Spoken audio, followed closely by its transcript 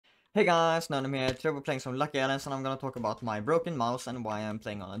Hey guys, Noname here. Today we're playing some Lucky Islands and I'm gonna talk about my broken mouse and why I'm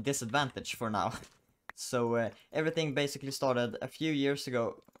playing on a disadvantage for now. So everything basically started a few years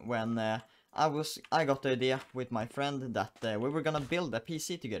ago when I got the idea with my friend that we were gonna build a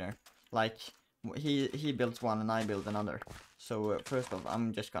PC together. Like he built one and I built another. So first off,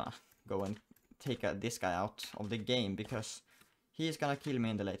 I'm just gonna go and take this guy out of the game because he's gonna kill me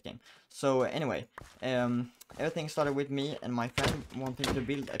in the late game. So anyway, everything started with me and my friend wanting to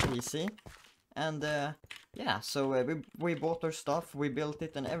build a PC. And yeah, so we bought our stuff, we built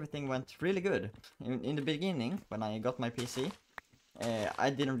it, and everything went really good. In the beginning, when I got my PC, I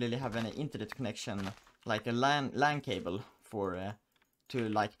didn't really have any internet connection, like a LAN cable for to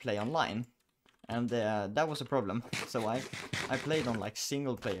like play online. And that was a problem. So I played on like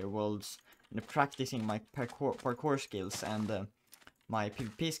single player worlds, practicing my parkour skills and my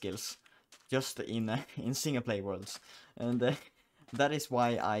PvP skills just in single player worlds, and that is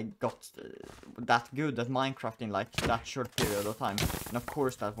why I got that good at Minecraft in like that short period of time. And of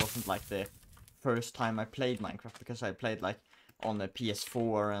course that wasn't like the first time I played Minecraft, because I played like on the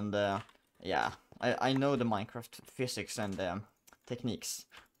PS4 and yeah, I know the Minecraft physics and techniques.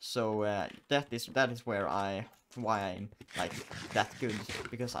 So that is why I'm like that good,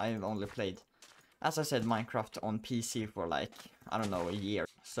 because I've only played, as I said, Minecraft on PC for like, I don't know, a year.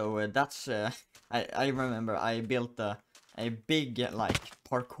 So that's, I remember I built a big like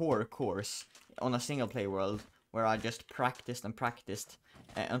parkour course on a single player world where I just practiced and practiced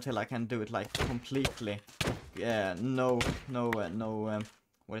until I can do it like completely, what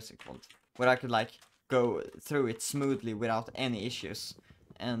is it called? Where I could like go through it smoothly without any issues.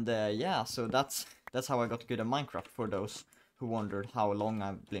 And yeah, so that's how I got good at Minecraft, for those who wondered how long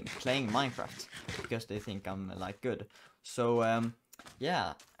I've been playing Minecraft, because they think I'm like good. So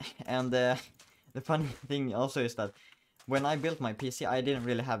yeah, and the funny thing also is that when I built my PC, I didn't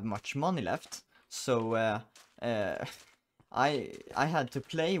really have much money left, so I had to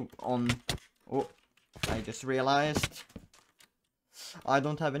play on. Oh, I just realized I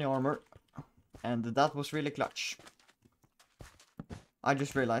don't have any armor, and that was really clutch. I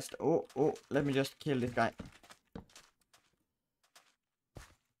just realized. Oh, let me just kill this guy.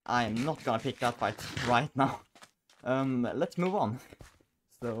 I'm not gonna pick that fight right now. Let's move on.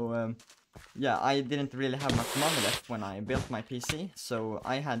 So, yeah, I didn't really have much money left when I built my PC, so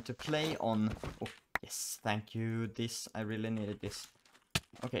I had to play on... Oh, yes, thank you, I really needed this.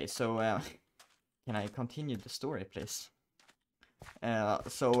 Okay, so, can I continue the story, please?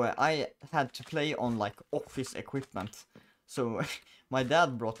 So, I had to play on, like, office equipment. So, my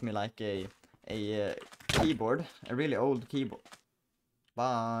dad brought me, like, a keyboard, a really old keyboard.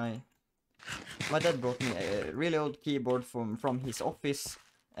 Bye. My dad brought me a really old keyboard from his office,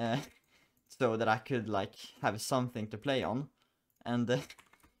 so that I could like have something to play on, and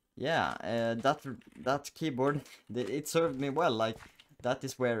yeah, that keyboard, it served me well. Like, that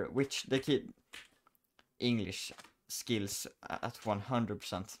is where the kid English skills at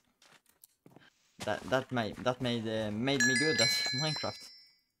 100%. That made me good at Minecraft.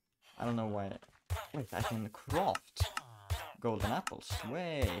 I don't know why. Wait, I can craft golden apples.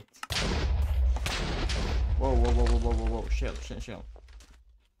 Wait. Whoa, chill.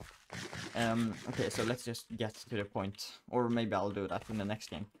 Okay, so let's just get to the point, or maybe I'll do that in the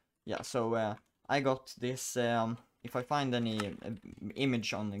next game. Yeah, so I got this, if I find any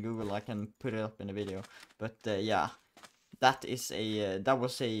image on Google, I can put it up in the video, but yeah, that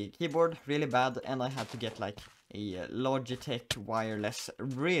was a keyboard, really bad, and I had to get like a Logitech wireless,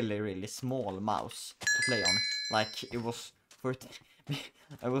 really small mouse to play on. Like, it was for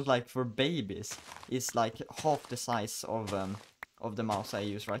it was like for babies. It's like half the size of the mouse I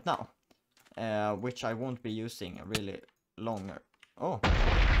use right now, which I won't be using really longer. Oh,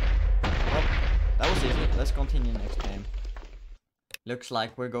 well, that was easy. Let's continue next game. Looks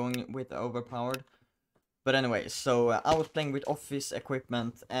like we're going with overpowered. But anyway, so I was playing with office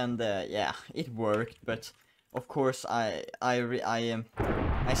equipment, and yeah, it worked. But of course, I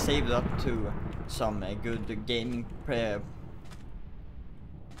saved up to some good gaming.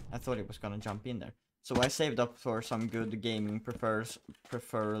 I thought it was gonna jump in there. So I saved up for some good gaming peripherals.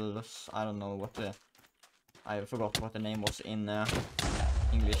 I don't know what I forgot what the name was in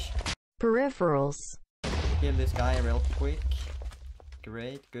English. Peripherals. Kill this guy real quick.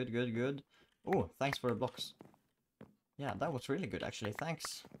 Great, good. Oh, thanks for the blocks. Yeah, that was really good actually,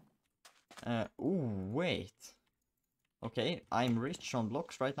 thanks. Ooh, wait. Okay, I'm rich on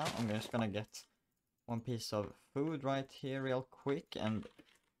blocks right now. I'm just gonna get one piece of food right here real quick, and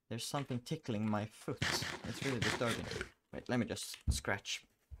there's something tickling my foot. It's really disturbing. Wait, let me just scratch.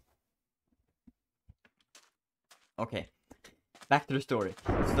 Okay. back to the story.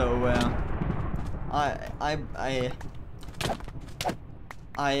 So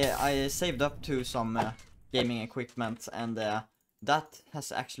I saved up to some gaming equipment, and that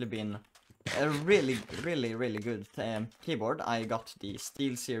has actually been a really good keyboard. I got the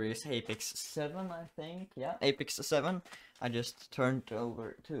SteelSeries Apex 7, I think. Yeah, Apex 7. I just turned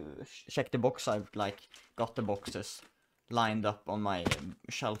over to check the box. I've like got the boxes lined up on my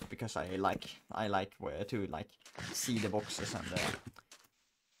shelf because I like to like see the boxes, and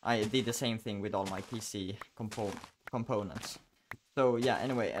I did the same thing with all my PC components. So yeah,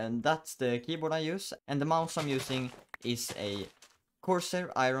 anyway, and that's the keyboard I use, and the mouse I'm using is a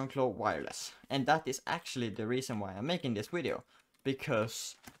Corsair Ironclaw wireless, and that is actually the reason why I'm making this video,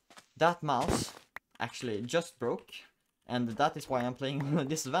 because that mouse actually just broke, and that is why I'm playing on a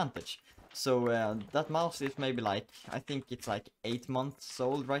disadvantage. So that mouse is maybe like, I think it's like 8 months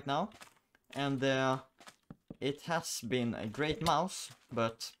old right now, and it has been a great mouse,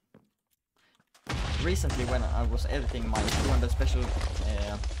 but recently when I was editing my 200 special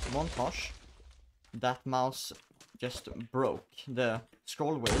montage, that mouse just broke. The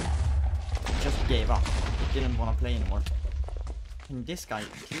scroll wheel just gave up. It didn't want to play anymore. Can this guy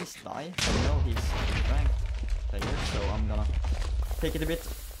please die? I know he's a ranked player, so I'm gonna take it a bit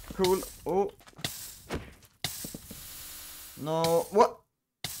cool. Oh no, what?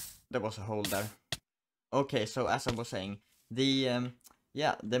 There was a hole there. Okay, so as I was saying, the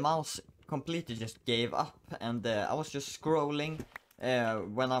yeah, the mouse completely just gave up, and I was just scrolling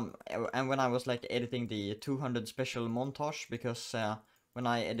when I was like editing the 200 special montage, because when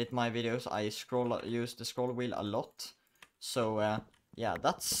I edit my videos I use the scroll wheel a lot. So yeah,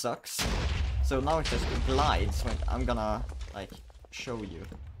 that sucks. So now it just glides. Wait, I'm gonna like show you.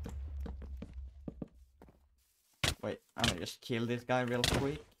 Wait, I'm gonna just kill this guy real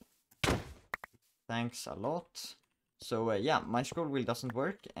quick. Thanks a lot. So yeah, my scroll wheel doesn't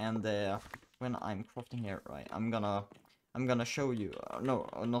work, and when I'm crafting here, right, I'm gonna show you. No,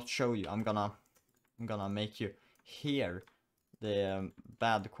 not show you. I'm gonna make you hear the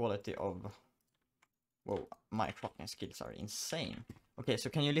bad quality of. Whoa, my crafting skills are insane. Okay, so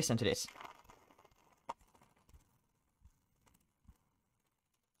can you listen to this?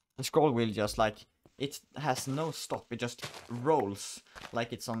 The scroll wheel just like, it has no stop. It just rolls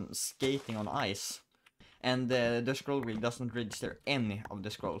like it's on skating on ice. And the scroll wheel doesn't register any of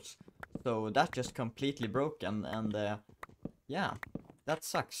the scrolls. So that just completely broken, and yeah, that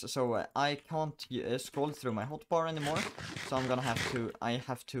sucks. So I can't scroll through my hotbar anymore. So I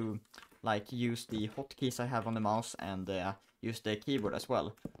have to like use the hotkeys I have on the mouse, and use the keyboard as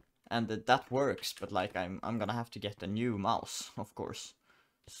well. And that works, but like I'm gonna have to get a new mouse, of course.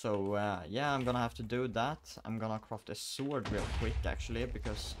 So yeah, I'm gonna have to do that. I'm gonna craft a sword real quick actually,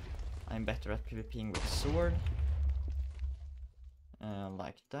 because I'm better at PvPing with sword.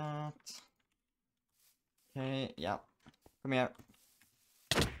 Like that. Okay, yeah. Come here.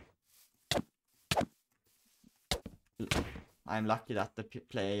 I'm lucky that the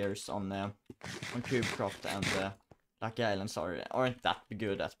players on Cubecraft and Lucky Islands aren't that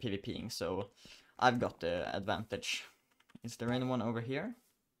good at PvPing, so I've got the advantage. Is there anyone over here?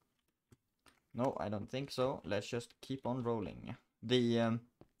 No, I don't think so. Let's just keep on rolling. The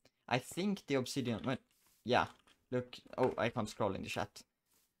I think the obsidian. Wait, yeah. Look. Oh, I can't scroll in the chat.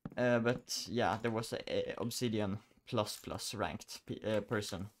 But yeah, there was a obsidian ++ ranked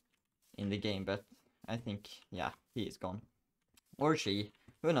person in the game, but I think yeah, he is gone, or she.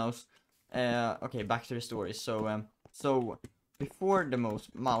 Who knows? Okay, back to the story. So so before the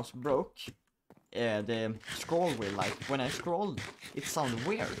mouse broke, the scroll wheel, like when I scrolled, it sounded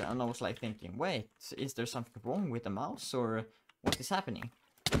weird, and I was like thinking, wait, is there something wrong with the mouse, or what is happening?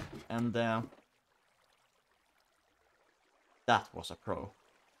 And that was a pro.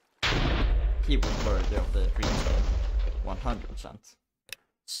 He was worthy of the dreamstone, 100%.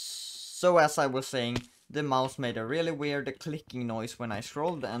 So as I was saying, the mouse made a really weird clicking noise when I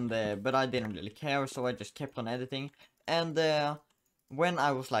scrolled, and but I didn't really care, so I just kept on editing. And when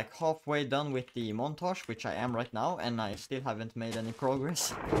I was like halfway done with the montage, which I am right now, and I still haven't made any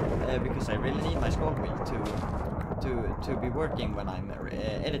progress, because I really need my scroll wheel to be working when I'm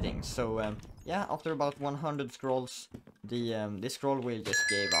editing. So yeah, after about 100 scrolls, the scroll wheel just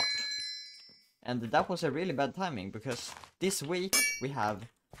gave up. And that was a really bad timing, because this week we have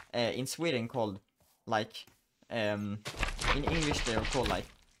in Sweden called like in English they're called like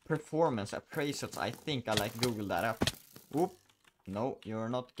performance appraisals. I think I like Google that up. Oop, no, you're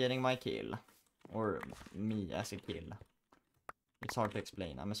not getting my kill, or me as a kill. It's hard to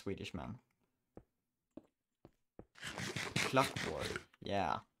explain. I'm a Swedish man. Clockwork,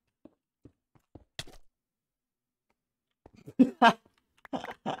 yeah.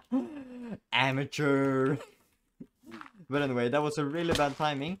 Amateur. But anyway, that was a really bad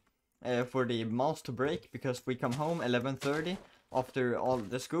timing for the mouse to break, because we come home 11:30 after all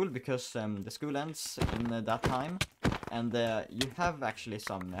the school, because the school ends in that time, and you have actually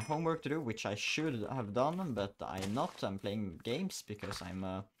some homework to do, which I should have done, but I'm not. I'm playing games because I'm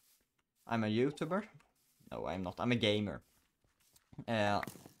a YouTuber. No, I'm not. I'm a gamer.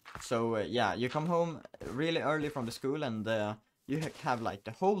 So yeah, you come home really early from the school, and you have like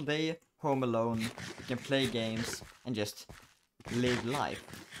the whole day home alone. You can play games and just live life.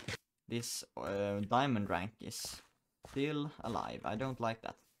 This diamond rank is still alive. I don't like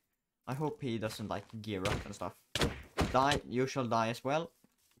that. I hope he doesn't like gear up and stuff. Die. You shall die as well.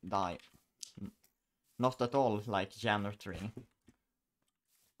 Die. Not at all like janitoring.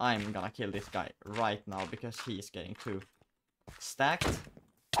 I'm gonna kill this guy right now because he is getting too stacked.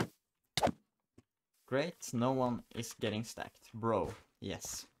 Great, no one is getting stacked. Bro,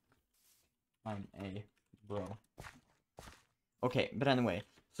 yes. I'm a bro. Okay, but anyway,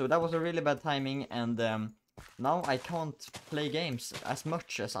 so that was a really bad timing, and now I can't play games as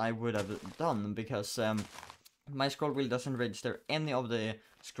much as I would have done, because my scroll wheel doesn't register any of the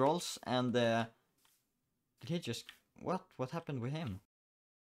scrolls, and did he just... What happened with him?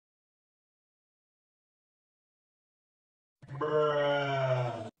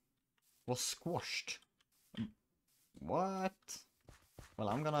 Bruh. Was squashed. What? Well,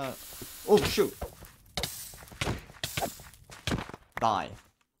 I'm gonna... Oh, shoot! Die.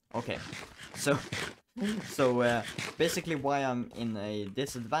 Okay. So... basically why I'm in a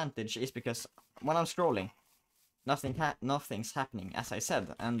disadvantage is because when I'm scrolling, nothing's happening, as I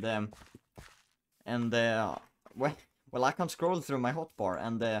said, and well, I can't scroll through my hotbar,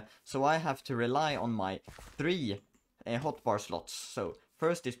 and so I have to rely on my 3 hotbar slots. So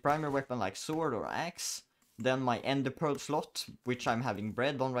first is primary weapon like sword or axe, then my ender pearl slot, which I'm having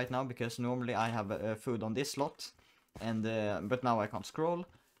bread on right now because normally I have food on this slot, and but now I can't scroll,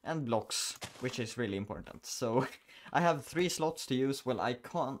 and blocks, which is really important. So I have 3 slots to use. Well, I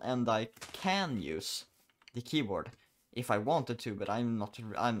can use the keyboard if I wanted to, but I'm not.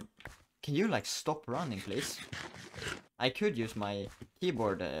 Can you like stop running, please? I could use my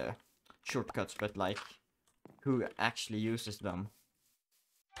keyboard shortcuts, but like, who actually uses them?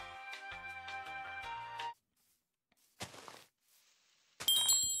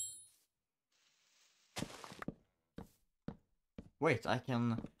 Wait, I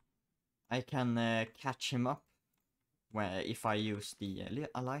can catch him up if I use the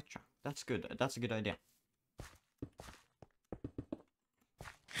elytra. That's good. That's a good idea.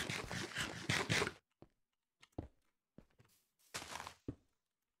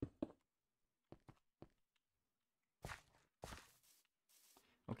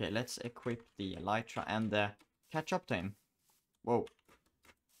 Okay, let's equip the elytra and catch up to him. Whoa.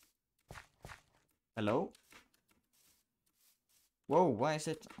 Hello? Whoa, why is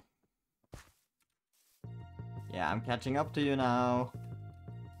it... Yeah, I'm catching up to you now.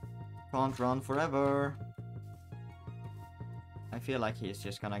 Can't run forever. I feel like he's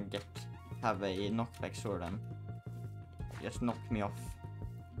just gonna have a knockback sword and just knock me off.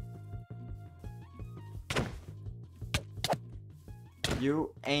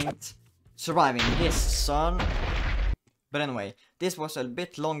 You ain't surviving this, son. But anyway, this was a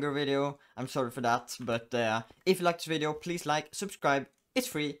bit longer video. I'm sorry for that. But if you liked this video, please like, subscribe. It's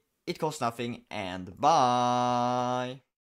free, it costs nothing, and bye.